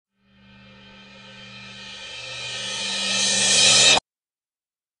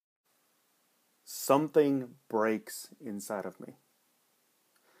something breaks inside of me.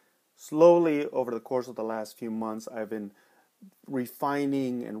 Slowly, over the course of the last few months, I've been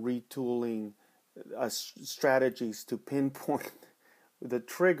refining and retooling strategies to pinpoint the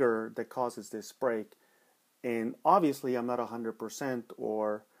trigger that causes this break. And obviously, I'm not 100%,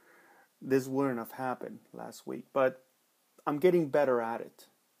 or this wouldn't have happened last week, but I'm getting better at it.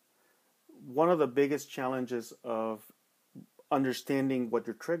 One of the biggest challenges of understanding what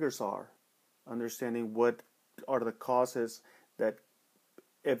your triggers are, understanding what are the causes that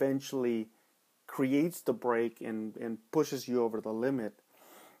eventually creates the break and pushes you over the limit,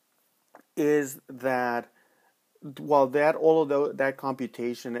 is that while that all of that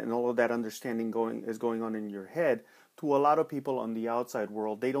computation and all of that understanding going on in your head, to a lot of people on the outside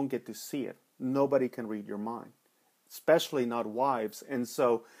world, they don't get to see it. Nobody can read your mind, especially not wives. And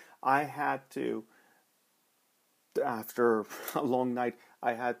so I had to, after a long night,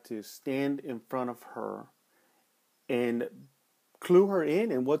 I had to stand in front of her and clue her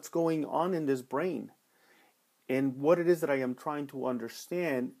in and what's going on in this brain and what it is that I am trying to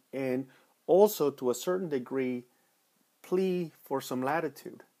understand, and also to a certain degree plea for some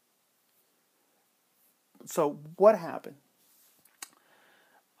latitude. So what happened?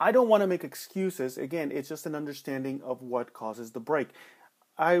 I don't want to make excuses. Again, it's just an understanding of what causes the break.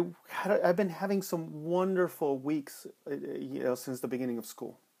 I've been having some wonderful weeks, since the beginning of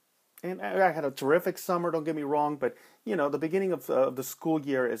school. And I had a terrific summer, don't get me wrong, but, the beginning of the school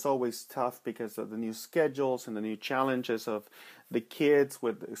year is always tough because of the new schedules and the new challenges of the kids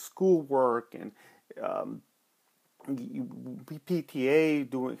with schoolwork and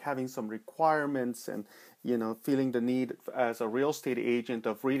PTA having some requirements, and feeling the need as a real estate agent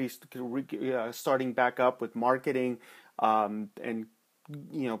of really starting back up with marketing, and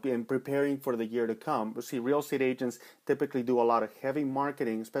preparing for the year to come. See, real estate agents typically do a lot of heavy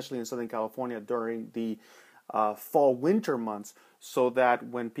marketing, especially in Southern California during the fall winter months, so that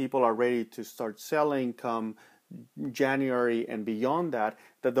when people are ready to start selling come January and beyond that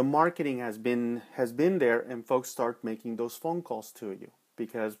the marketing has been there, and folks start making those phone calls to you,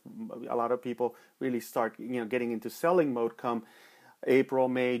 because a lot of people really start getting into selling mode come April,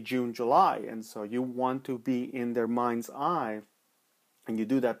 May, June, July, and so you want to be in their mind's eye, and you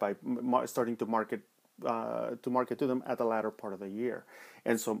do that by starting to market to them at the latter part of the year.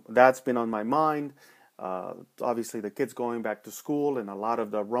 And so that's been on my mind. Obviously, the kids going back to school, and a lot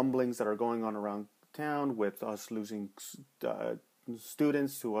of the rumblings that are going on around town with us losing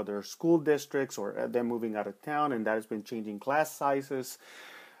students to other school districts, or them moving out of town, and that has been changing class sizes.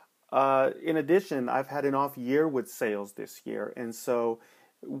 In addition, I've had an off year with sales this year, and so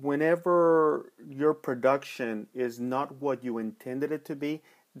whenever your production is not what you intended it to be,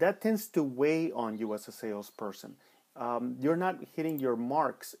 that tends to weigh on you as a salesperson. You're not hitting your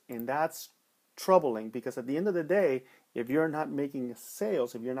marks, and that's troubling, because at the end of the day, if you're not making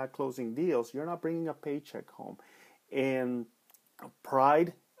sales, if you're not closing deals, you're not bringing a paycheck home, and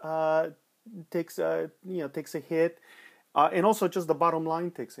pride takes a hit, and also just the bottom line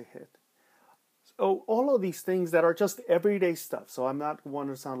takes a hit. So all of these things that are just everyday stuff. So I'm not one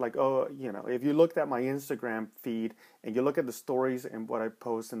to sound like, if you looked at my Instagram feed and you look at the stories and what I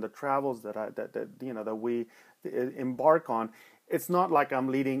post and the travels that we embark on, it's not like I'm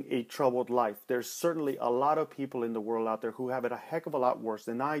leading a troubled life. There's certainly a lot of people in the world out there who have it a heck of a lot worse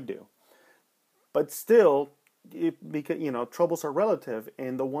than I do. But still, because troubles are relative,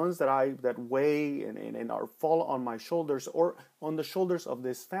 and the ones that weigh and are fall on my shoulders or on the shoulders of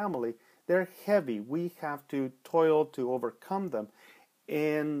this family, they're heavy. We have to toil to overcome them.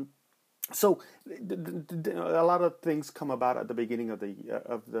 And so a lot of things come about at the beginning of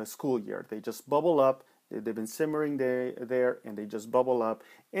the school year. They just bubble up. They've been simmering there, and they just bubble up.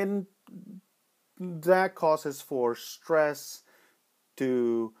 And that causes for stress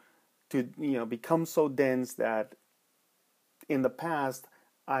to become so dense that in the past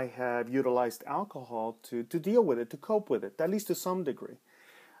I have utilized alcohol to deal with it, to cope with it, at least to some degree.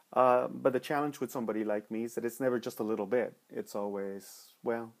 But the challenge with somebody like me is that it's never just a little bit. It's always,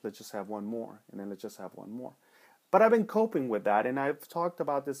 well, let's just have one more, and then let's just have one more. But I've been coping with that, and I've talked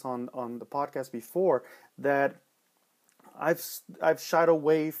about this on the podcast before, that I've shied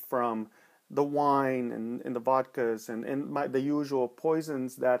away from the wine and the vodkas and the usual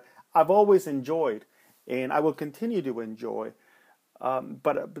poisons that I've always enjoyed, and I will continue to enjoy.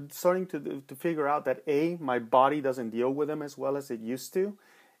 But starting to figure out that my body doesn't deal with them as well as it used to,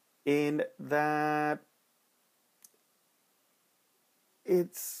 and that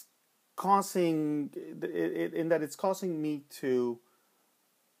it's causing me to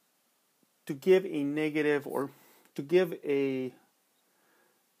give a negative, or to give a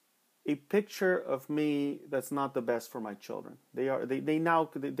a picture of me that's not the best for my children. They now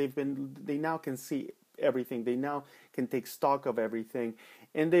they now can see everything. They now can take stock of everything,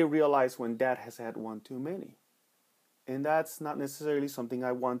 and they realize when dad has had one too many. And that's not necessarily something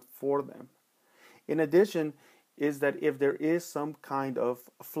I want for them. In addition, is that if there is some kind of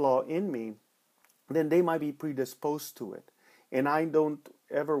flaw in me, then they might be predisposed to it. And I don't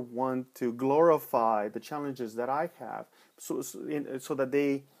ever want to glorify the challenges that I have, so that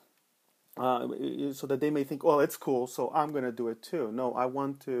they may think, oh, it's cool, so I'm going to do it too. No, I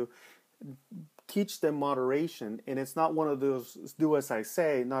want to teach them moderation, and it's not one of those do as I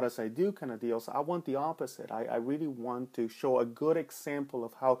say, not as I do kind of deals. I want the opposite. I really want to show a good example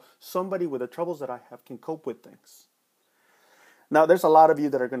of how somebody with the troubles that I have can cope with things. Now, there's a lot of you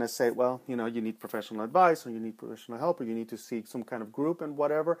that are going to say, well, you need professional advice, or you need professional help, or you need to seek some kind of group and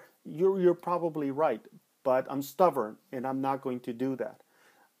whatever. You're probably right, but I'm stubborn, and I'm not going to do that.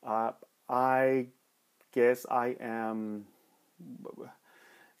 I guess I am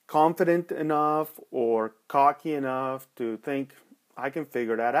confident enough or cocky enough to think I can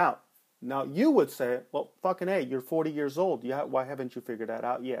figure that out. Now, you would say, well, fucking A, you're 40 years old. Why haven't you figured that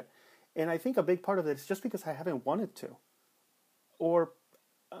out yet? And I think a big part of it is just because I haven't wanted to. Or,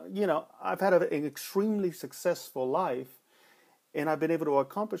 I've had an extremely successful life, and I've been able to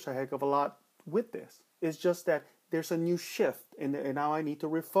accomplish a heck of a lot with this. It's just that there's a new shift, and now I need to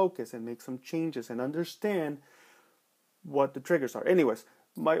refocus and make some changes and understand what the triggers are. Anyways,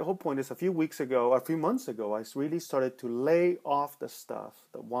 my whole point is a few months ago, I really started to lay off the stuff,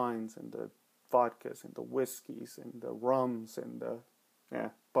 the wines and the vodkas and the whiskeys and the rums and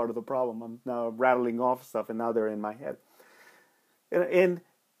part of the problem. I'm now rattling off stuff, and now they're in my head. And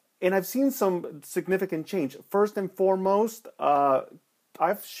I've seen some significant change. First and foremost,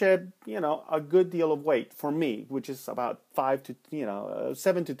 I've shed, a good deal of weight for me, which is about 7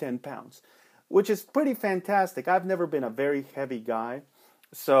 to 10 pounds, which is pretty fantastic. I've never been a very heavy guy.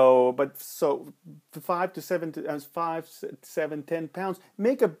 So 10 pounds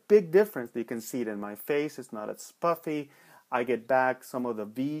make a big difference. You can see it in my face. It's not as puffy. I get back some of the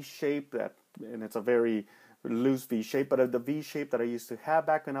V shape and it's a very loose V shape, but the V shape that I used to have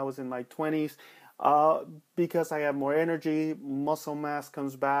back when I was in my 20s, because I have more energy, muscle mass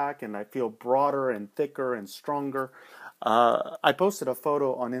comes back, and I feel broader and thicker and stronger. I posted a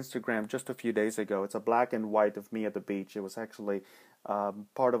photo on Instagram just a few days ago. It's a black and white of me at the beach. It was actually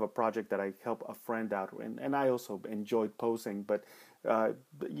part of a project that I helped a friend out, and I also enjoyed posing. But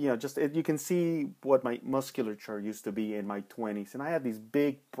you can see what my musculature used to be in my 20s, and I had these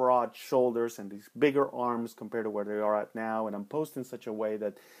big, broad shoulders and these bigger arms compared to where they are at now. And I'm posed in such a way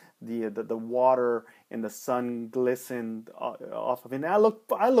that the water and the sun glistened off of it. And I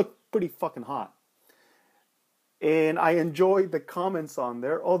look pretty fucking hot. And I enjoyed the comments on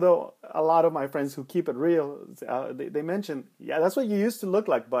there, although a lot of my friends who keep it real, they mention, yeah, that's what you used to look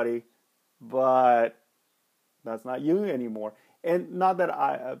like, buddy, but that's not you anymore. And not that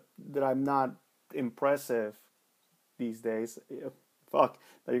I'm not impressive these days. Fuck,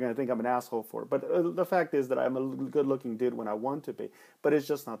 that you're going to think I'm an asshole for. But the fact is that I'm a good-looking dude when I want to be. But it's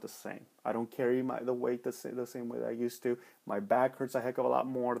just not the same. I don't carry the weight the same way that I used to. My back hurts a heck of a lot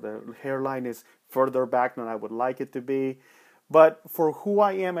more. The hairline is further back than I would like it to be. But for who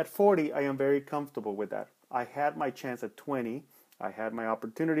I am at 40, I am very comfortable with that. I had my chance at 20. I had my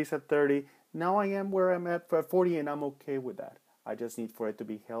opportunities at 30. Now I am where I'm at 40, and I'm okay with that. I just need for it to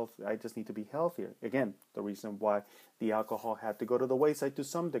be healthy. I just need to be healthier. Again, the reason why the alcohol had to go to the wayside to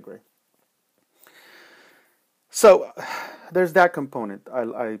some degree. So there's that component.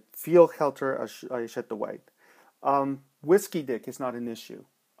 I feel healthier. I shed the weight. Whiskey dick is not an issue,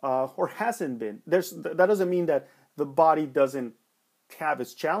 or hasn't been. That doesn't mean that the body doesn't have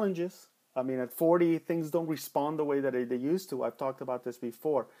its challenges. I mean, at 40, things don't respond the way that they used to. I've talked about this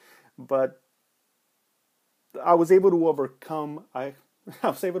before, but I was able to overcome. I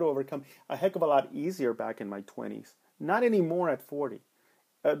was able to overcome a heck of a lot easier back in my 20s. Not anymore at 40.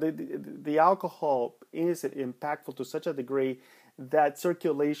 The alcohol is impactful to such a degree that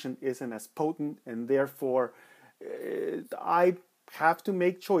circulation isn't as potent, and therefore I have to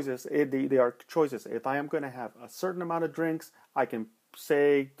make choices. They are choices. If I am going to have a certain amount of drinks, I can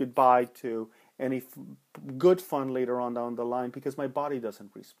say goodbye to any good fun later on down the line because my body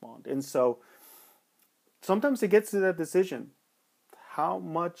doesn't respond. And so sometimes it gets to that decision. How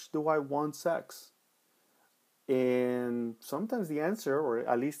much do I want sex? And sometimes the answer, or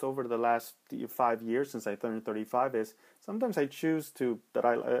at least over the last 5 years since I turned 35, is sometimes I choose to,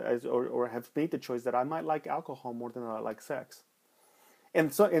 or have made the choice that I might like alcohol more than I like sex. And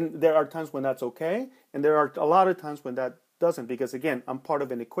there are times when that's okay, and there are a lot of times when that doesn't, because again, I'm part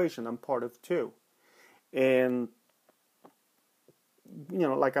of an equation. I'm part of two. And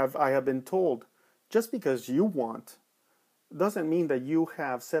like I have been told, just because you want doesn't mean that you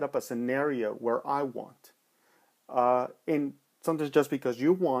have set up a scenario where I want. And sometimes just because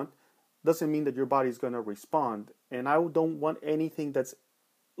you want doesn't mean that your body's going to respond. And I don't want anything that's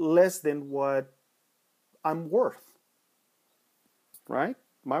less than what I'm worth. Right?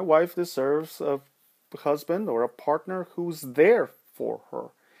 My wife deserves a husband or a partner who's there for her.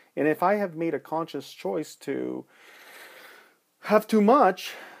 And if I have made a conscious choice to have too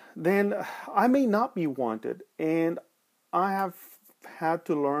much, then I may not be wanted. And I have had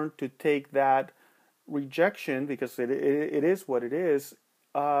to learn to take that rejection, because it is what it is,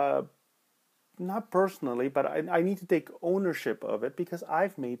 not personally, but I need to take ownership of it because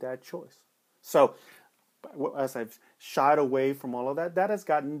I've made that choice. So as I've shied away from all of that, that has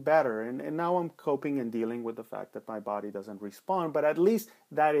gotten better. And now I'm coping and dealing with the fact that my body doesn't respond. But at least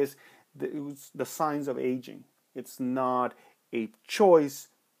that is the signs of aging. It's not a choice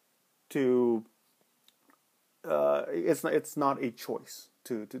to, it's not a choice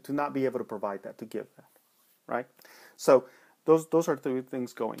to not be able to provide that, to give that, right? So those are three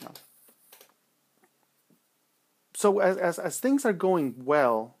things going on. So as things are going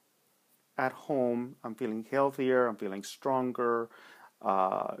well at home, I'm feeling healthier, I'm feeling stronger.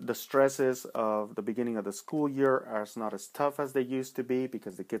 The stresses of the beginning of the school year are not as tough as they used to be,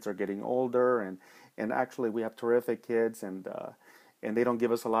 because the kids are getting older, and actually we have terrific kids, and they don't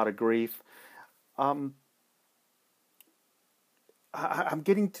give us a lot of grief. I'm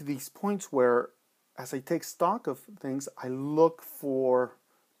getting to these points where, as I take stock of things, I look for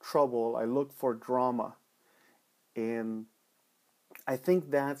trouble, I look for drama. And I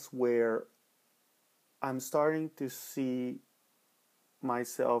think that's where I'm starting to see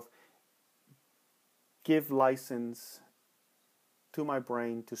myself give license to my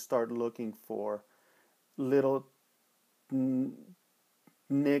brain to start looking for little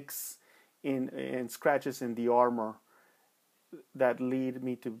nicks and scratches in the armor that lead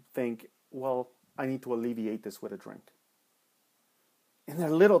me to think, well, I need to alleviate this with a drink. And they're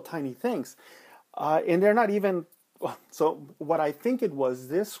little tiny things. And they're not even... So what I think it was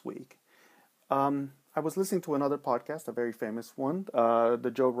this week, I was listening to another podcast, a very famous one,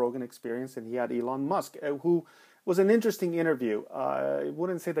 the Joe Rogan Experience, and he had Elon Musk, who was an interesting interview. I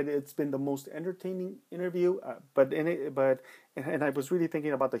wouldn't say that it's been the most entertaining interview, but I was really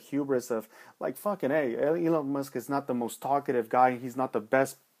thinking about the hubris of, like, fucking hey, Elon Musk is not the most talkative guy. He's not the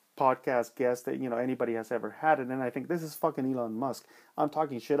best podcast guest that anybody has ever had. And then I think, this is fucking Elon Musk. I'm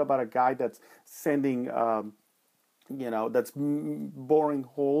talking shit about a guy that's sending that's boring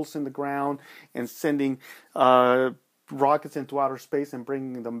holes in the ground and sending rockets into outer space and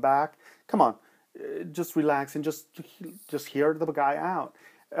bringing them back. Come on, just relax and just hear the guy out.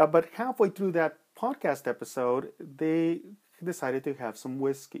 But halfway through that podcast episode, they decided to have some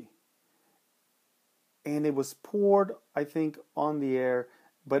whiskey. And it was poured, I think, on the air,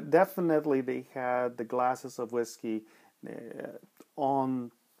 but definitely they had the glasses of whiskey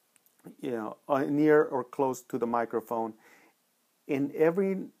on near or close to the microphone. And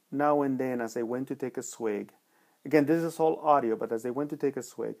every now and then, as they went to take a swig, again, this is all audio, but as they went to take a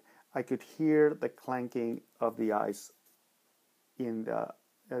swig, I could hear the clanking of the ice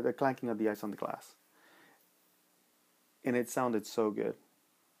the clanking of the ice on the glass. And it sounded so good.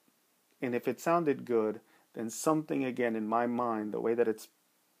 And if it sounded good, then something, again, in my mind, the way that it's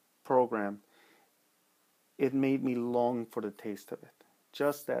programmed, it made me long for the taste of it.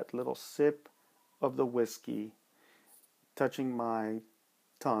 Just that little sip of the whiskey touching my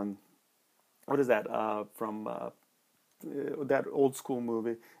tongue. What is that from that old school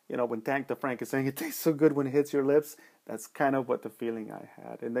movie? When Tank the Frank is saying it tastes so good when it hits your lips. That's kind of what the feeling I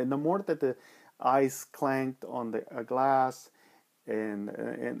had. And then the more that the ice clanked on the glass, and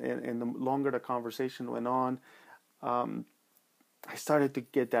the longer the conversation went on, I started to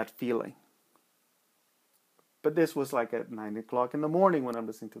get that feeling. But this was like at 9 o'clock in the morning when I'm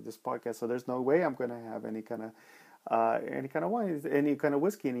listening to this podcast, so there's no way I'm going to have any kind of wine, any kind of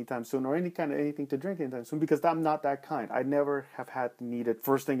whiskey anytime soon, or anything to drink anytime soon, because I'm not that kind. I never have had needed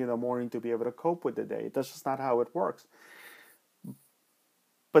first thing in the morning to be able to cope with the day. That's just not how it works.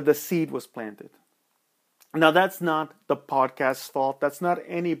 But the seed was planted. Now, that's not the podcast's fault. That's not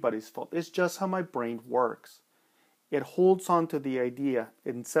anybody's fault. It's just how my brain works. It holds on to the idea.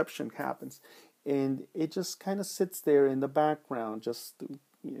 Inception happens. And it just kind of sits there in the background, just,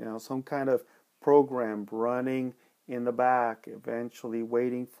 some kind of program running in the back, eventually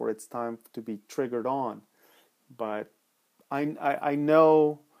waiting for its time to be triggered on. But I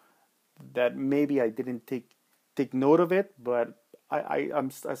know that maybe I didn't take take note of it, but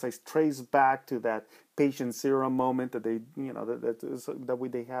as I trace back to that patient zero moment that they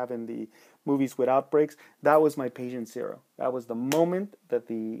have in the movies with outbreaks. That was my patient zero. That was the moment that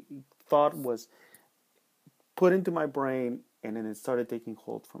the thought was put into my brain, and then it started taking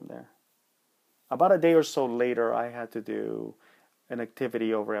hold from there. About a day or so later, I had to do an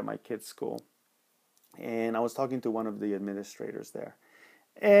activity over at my kid's school, and I was talking to one of the administrators there,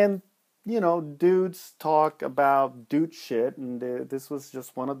 and dudes talk about dude shit, and this was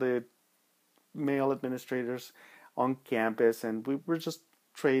just one of the male administrators on campus, and we were just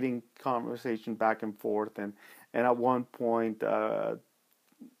trading conversation back and forth, and at one point,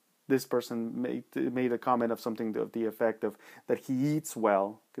 this person made a comment of something of the effect of that he eats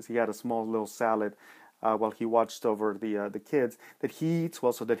well because he had a small little salad while he watched over the kids, that he eats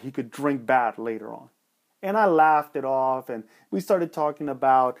well so that he could drink bad later on. And I laughed it off, and we started talking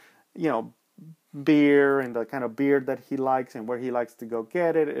about, beer and the kind of beer that he likes and where he likes to go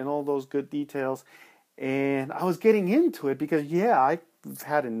get it and all those good details. And I was getting into it because, I've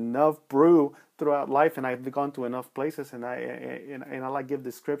had enough brew throughout life, and I've gone to enough places, and I like give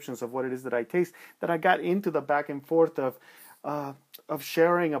descriptions of what it is that I taste, that I got into the back and forth of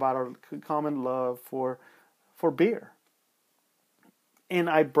sharing about our common love for beer. And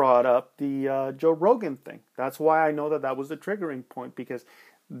I brought up the Joe Rogan thing. That's why I know that was the triggering point, because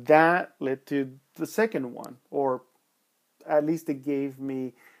that led to the second one, or at least it gave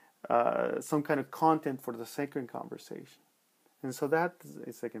me some kind of content for the second conversation. And so that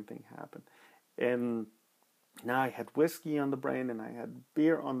second thing happened. And now I had whiskey on the brain, and I had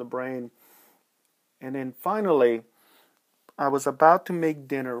beer on the brain. And then finally, I was about to make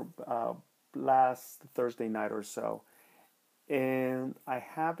dinner last Thursday night or so. And I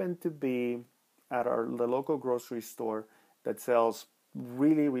happened to be at the local grocery store that sells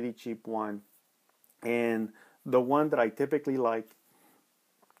really, really cheap wine. And the one that I typically like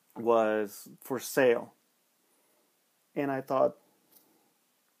was for sale. And I thought,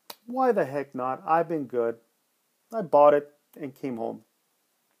 why the heck not? I've been good. I bought it and came home.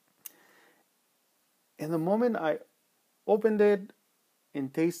 And the moment I opened it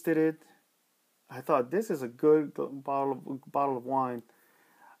and tasted it, I thought, this is a good bottle of wine.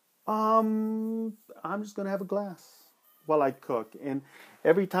 I'm just going to have a glass while I cook. And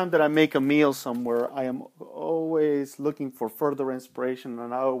every time that I make a meal somewhere, I am always looking for further inspiration.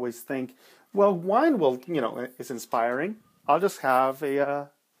 And I always think, well, wine is inspiring. I'll just have a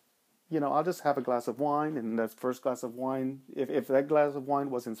glass of wine, and that first glass of wine, if that glass of wine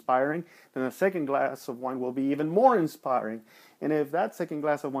was inspiring, then the second glass of wine will be even more inspiring. And if that second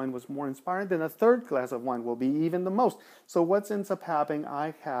glass of wine was more inspiring, then a third glass of wine will be even the most. So what ends up happening,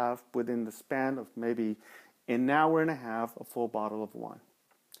 I have, within the span of maybe an hour and a half, a full bottle of wine.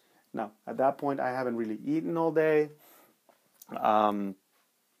 Now, at that point, I haven't really eaten all day. And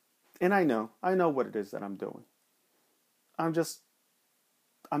I know what it is that I'm doing. I'm just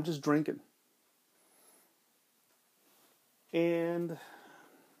drinking. And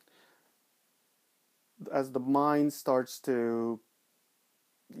as the mind starts to,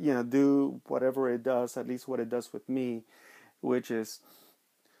 do whatever it does, at least what it does with me, which is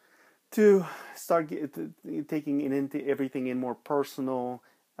to start taking it into everything in more personal,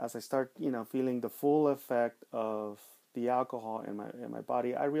 as I start, feeling the full effect of the alcohol in my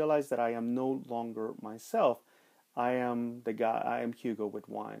body, I realize that I am no longer myself. I am the guy. I am Hugo with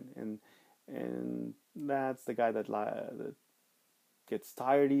wine, and that's the guy that gets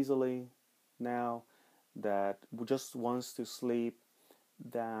tired easily now, that just wants to sleep.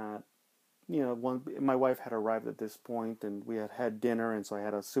 That my wife had arrived at this point, and we had dinner, and so I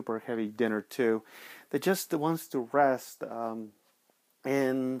had a super heavy dinner too. That just wants to rest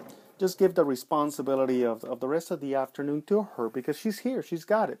and just give the responsibility of the rest of the afternoon to her, because she's here. She's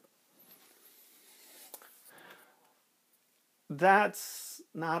got it. That's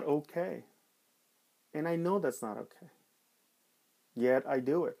not okay. And I know that's not okay. Yet I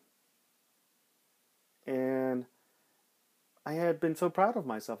do it. And I had been so proud of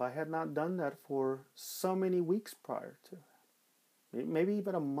myself. I had not done that for so many weeks prior to that. Maybe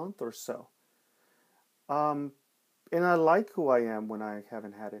even a month or so. And I like who I am when I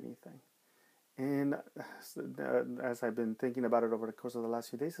haven't had anything. And as I've been thinking about it over the course of the last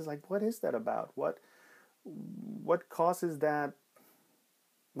few days, it's like, what is that about? What causes that?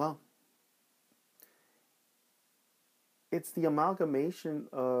 Well, it's the amalgamation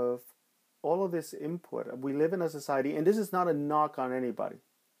of all of this input. We live in a society, and this is not a knock on anybody.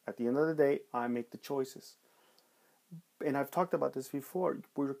 At the end of the day, I make the choices. And I've talked about this before.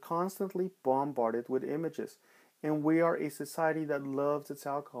 We're constantly bombarded with images. And we are a society that loves its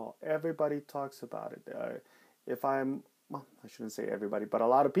alcohol. Everybody talks about it. If I'm, well, I shouldn't say everybody, but a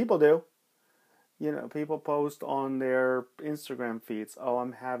lot of people do. You know, people post on their Instagram feeds, oh,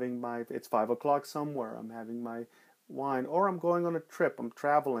 it's 5 o'clock somewhere, I'm having my wine, or I'm going on a trip, I'm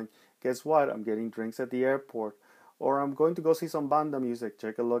traveling. Guess what? I'm getting drinks at the airport. Or I'm going to go see some banda music,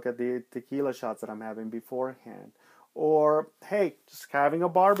 take a look at the tequila shots that I'm having beforehand. Or, hey, just having a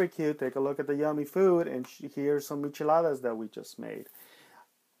barbecue, take a look at the yummy food and here's some micheladas that we just made.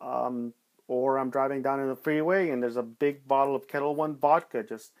 Um, or I'm driving down in the freeway and there's a big bottle of Kettle One vodka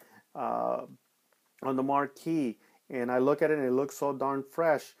just uh, on the marquee, and I look at it and it looks so darn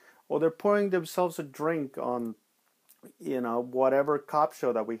fresh. Or they're pouring themselves a drink on, whatever cop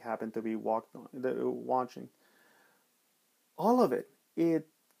show that we happen to be watching. All of it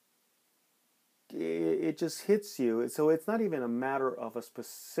just hits you. So it's not even a matter of a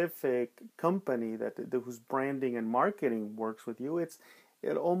specific company whose branding and marketing works with you. It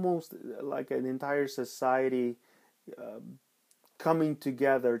almost like an entire society uh, coming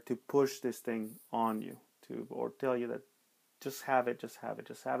together to push this thing on you or tell you that just have it, just have it,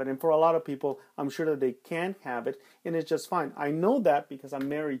 just have it. And for a lot of people, I'm sure that they can have it and it's just fine. I know that because I'm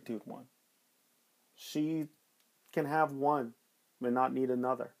married to one. She can have one and not need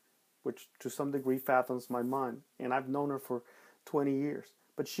another, which to some degree fathoms my mind. And I've known her for 20 years.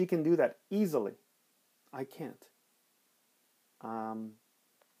 But she can do that easily. I can't. Um,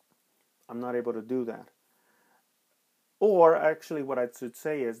 I'm not able to do that. Or actually, what I should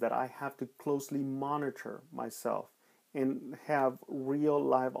say is that I have to closely monitor myself and have real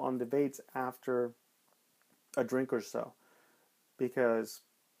live on debates after a drink or so. Because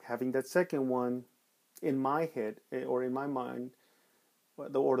having that second one in my head or in my mind,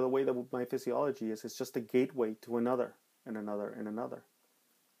 or the way that my physiology is, it's just a gateway to another and another and another.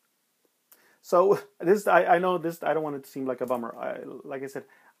 So I know this, I don't want it to seem like a bummer. Like I said,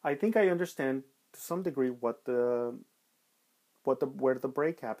 I think I understand to some degree where the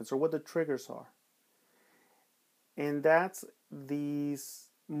break happens or what the triggers are. And that's these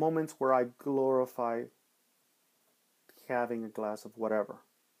moments where I glorify having a glass of whatever.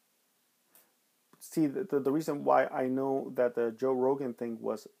 See, the reason why I know that the Joe Rogan thing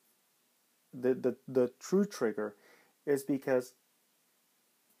was the true trigger is because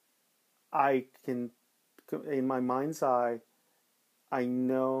I can, in my mind's eye, I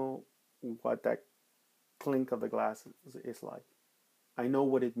know what that clink of the glass is like. I know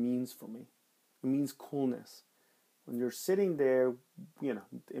what it means for me. It means coolness. When you're sitting there,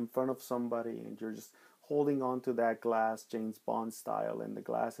 in front of somebody and you're just holding on to that glass, James Bond style, and the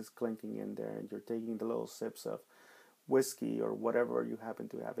glass is clinking in there and you're taking the little sips of whiskey or whatever you happen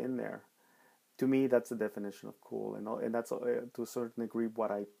to have in there. To me, that's the definition of cool. And that's to a certain degree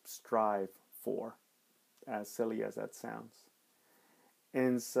what I strive for, as silly as that sounds.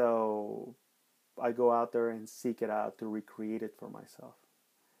 And so I go out there and seek it out to recreate it for myself.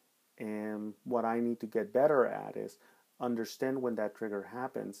 And what I need to get better at is understand when that trigger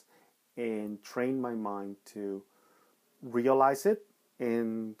happens and train my mind to realize it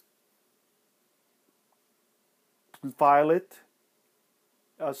and file it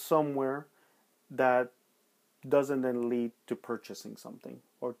somewhere that doesn't then lead to purchasing something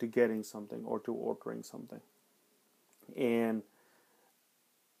or to getting something or to ordering something. And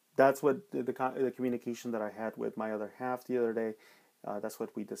that's what the communication that I had with my other half the other day. That's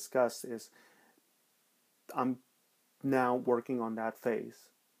what we discussed. Is I'm now working on that phase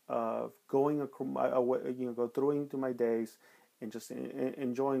of going, go through into my days and just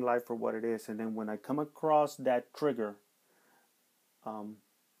enjoying life for what it is. And then when I come across that trigger,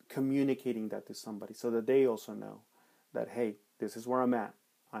 communicating that to somebody so that they also know that, hey, this is where I'm at.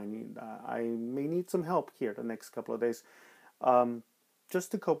 I may need some help here the next couple of days.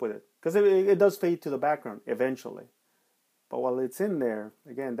 Just to cope with it, because it does fade to the background eventually. But while it's in there,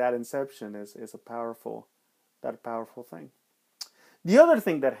 again, that inception is a powerful thing. The other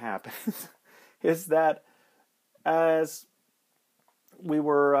thing that happens is that as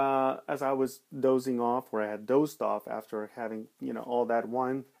I was dozing off, or I had dozed off after having all that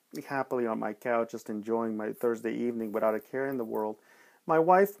wine happily on my couch, just enjoying my Thursday evening without a care in the world, my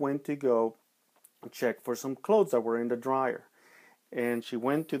wife went to go check for some clothes that were in the dryer. And she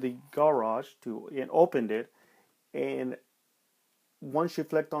went to the garage and opened it, and once she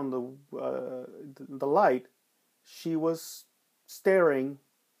flicked on the light, she was staring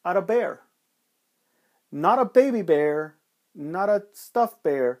at a bear. Not a baby bear, not a stuffed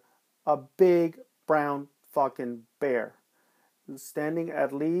bear, a big brown fucking bear, standing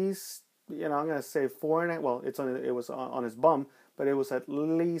at least, I'm gonna say 4.5. Well, it was on his bum, but it was at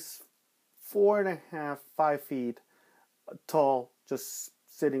least 4.5, 5 feet tall, just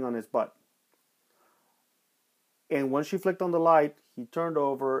sitting on his butt. And when she flicked on the light, he turned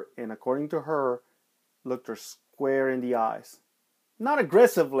over and, according to her, looked her square in the eyes. Not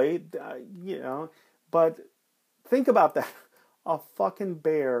aggressively, but think about that. A fucking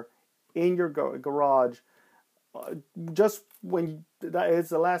bear in your garage, just when that is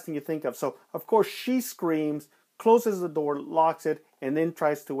the last thing you think of. So, of course, she screams, closes the door, locks it, and then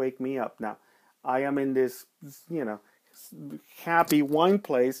tries to wake me up. Now, I am in this, happy wine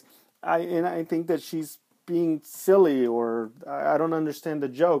place, and I think that she's being silly, or I don't understand the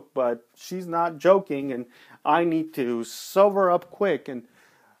joke, but she's not joking, and I need to sober up quick. And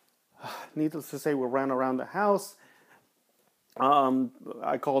needless to say, we ran around the house.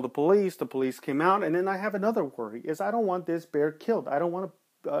 I called the police. The police came out, and then I have another worry: is I don't want this bear killed. I don't want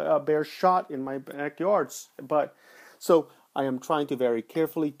a bear shot in my backyards. But so I am trying to very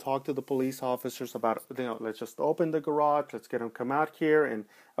carefully talk to the police officers about, let's just open the garage, let's get them come out here, and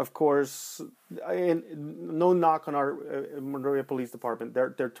of course, and no knock on our Monrovia Police Department.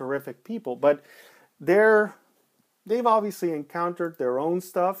 They're terrific people, but they've obviously encountered their own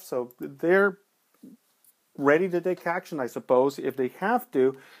stuff, so they're ready to take action, I suppose, if they have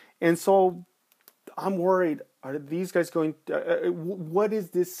to. And so I'm worried, are these guys going to, what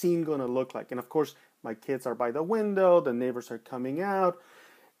is this scene going to look like? And of course, my kids are by the window, the neighbors are coming out.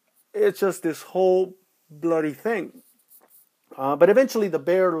 It's just this whole bloody thing. But eventually the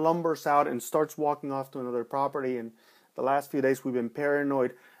bear lumbers out and starts walking off to another property. And the last few days we've been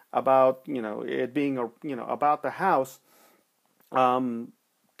paranoid about, it being, about the house.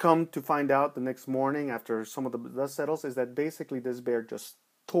 Come to find out the next morning, after some of the dust settles, is that basically this bear just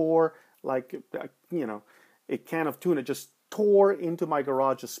tore, like, a can of tuna, just tore into my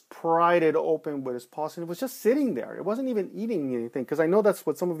garage, just pried it open with his paws, and it was just sitting there. It wasn't even eating anything, because I know that's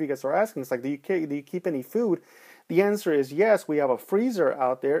what some of you guys are asking. It's like, do you keep any food? The answer is yes. We have a freezer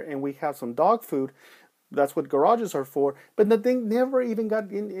out there, and we have some dog food. That's what garages are for. But the thing never even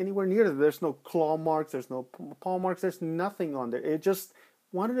got anywhere near it. There's no claw marks. There's no paw marks. There's nothing on there. It just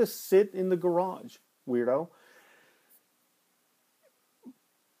wanted to sit in the garage, weirdo.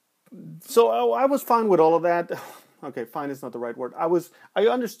 So I was fine with all of that. Okay, fine is not the right word. I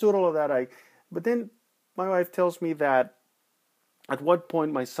understood all of that. But then my wife tells me that at what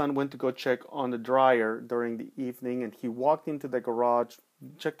point my son went to go check on the dryer during the evening, and he walked into the garage,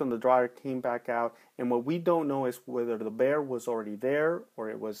 checked on the dryer, came back out, and what we don't know is whether the bear was already there, or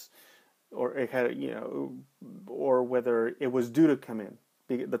it had, or whether it was due to come in.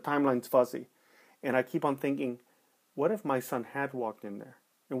 The timeline's fuzzy. And I keep on thinking, what if my son had walked in there?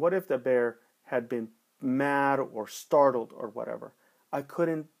 And what if the bear had been mad or startled or whatever? I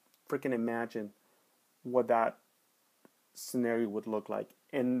couldn't freaking imagine what that scenario would look like.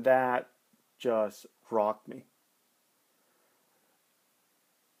 And that just rocked me.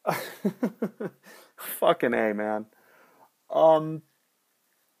 Fucking A, man.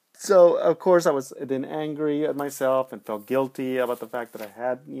 So, of course, I was then angry at myself and felt guilty about the fact that I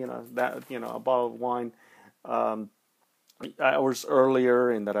had, a bottle of wine hours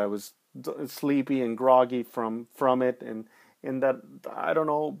earlier, and that I was sleepy and groggy from it, and that, I don't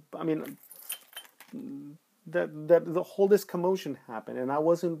know, I mean, that the whole this commotion happened, and I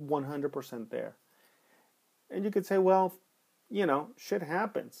wasn't 100% there. And you could say, well, shit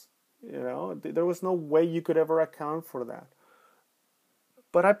happens. There was no way you could ever account for that.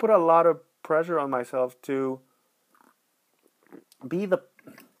 But I put a lot of pressure on myself to be the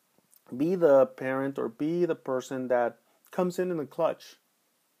parent, or be the person that comes in the clutch,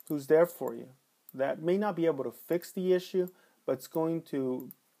 who's there for you, that may not be able to fix the issue, but it's going to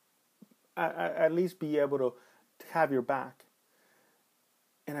at least be able to have your back.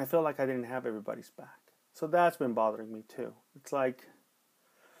 And I feel like I didn't have everybody's back. So that's been bothering me too. It's like,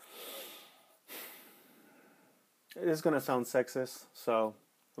 it's going to sound sexist, so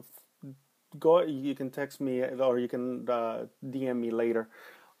you can text me, or you can DM me later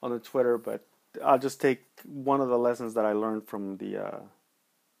on the Twitter, but I'll just take one of the lessons that I learned from the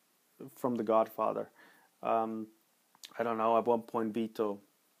Godfather. I don't know, at one point Vito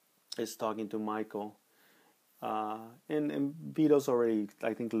is talking to Michael, and Vito's already,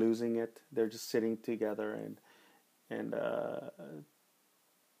 I think, losing it. They're just sitting together, and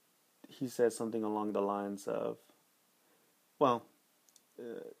he says something along the lines of, well,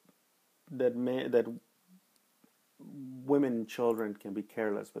 that women and children can be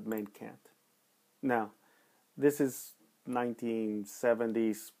careless, but men can't. Now, this is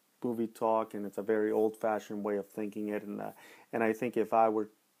 1970s movie talk, and it's a very old-fashioned way of thinking it. And I think if I were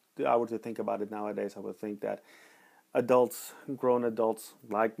to think about it nowadays, I would think that grown adults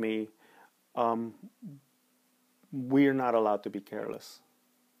like me, we're not allowed to be careless.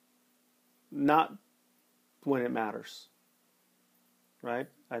 Not when it matters, right?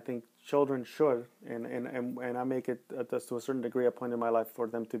 I think children should, and I make it to a certain degree a point in my life for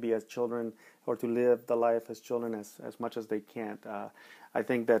them to be as children or to live the life as children as much as they can. I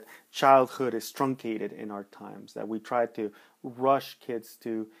think that childhood is truncated in our times, that we try to rush kids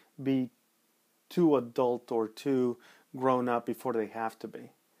to be too adult or too grown up before they have to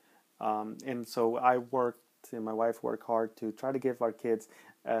be. And so I worked, and my wife worked hard to try to give our kids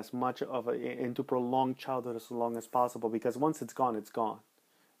as much of into prolonged childhood as long as possible, because once it's gone, it's gone.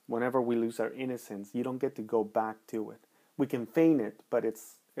 Whenever we lose our innocence, you don't get to go back to it. We can feign it, but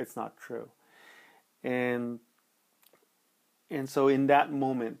it's not true. And so in that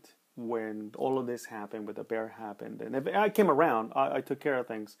moment when all of this happened, with the bear happened, and I came around, I took care of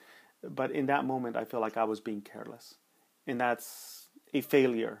things, but in that moment I feel like I was being careless, and that's a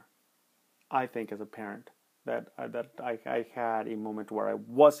failure, I think, as a parent. That I had a moment where I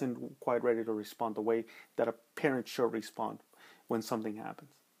wasn't quite ready to respond the way that a parent should respond when something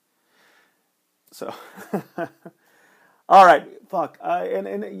happens. So, all right, fuck,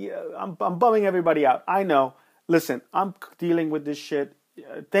 I'm bumming everybody out. I know. Listen, I'm dealing with this shit.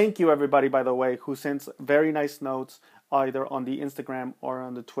 Thank you, everybody, by the way, who sends very nice notes either on the Instagram or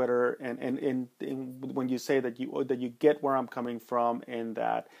on the Twitter, and when you say that you get where I'm coming from, and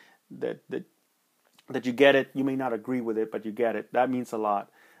that you get it. You may not agree with it, but you get it. That means a lot.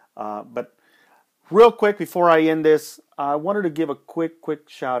 But real quick, before I end this, I wanted to give a quick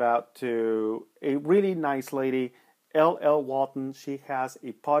shout out to a really nice lady, LL Walton. She has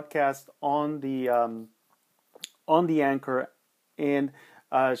a podcast on the Anchor, and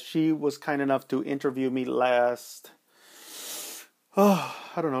she was kind enough to interview me last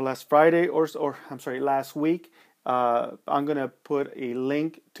Friday last week. I'm going to put a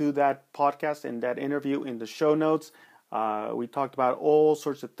link to that podcast and that interview in the show notes. We talked about all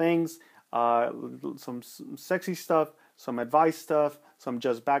sorts of things, some sexy stuff, some advice stuff, some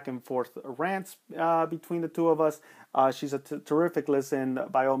just back and forth rants between the two of us. She's a terrific listen.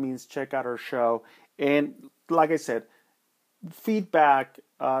 By all means, check out her show. And like I said, feedback,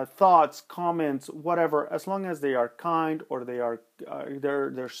 thoughts, comments, whatever, as long as they are kind or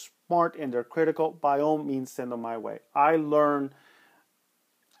they're smart and they're critical, by all means send them my way. I learn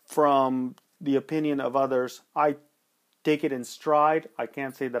from the opinion of others. I take it in stride. I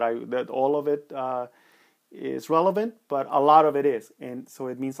can't say that all of it is relevant, but a lot of it is, and so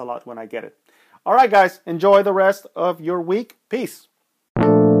it means a lot when I get it. All right, guys, enjoy the rest of your week. Peace.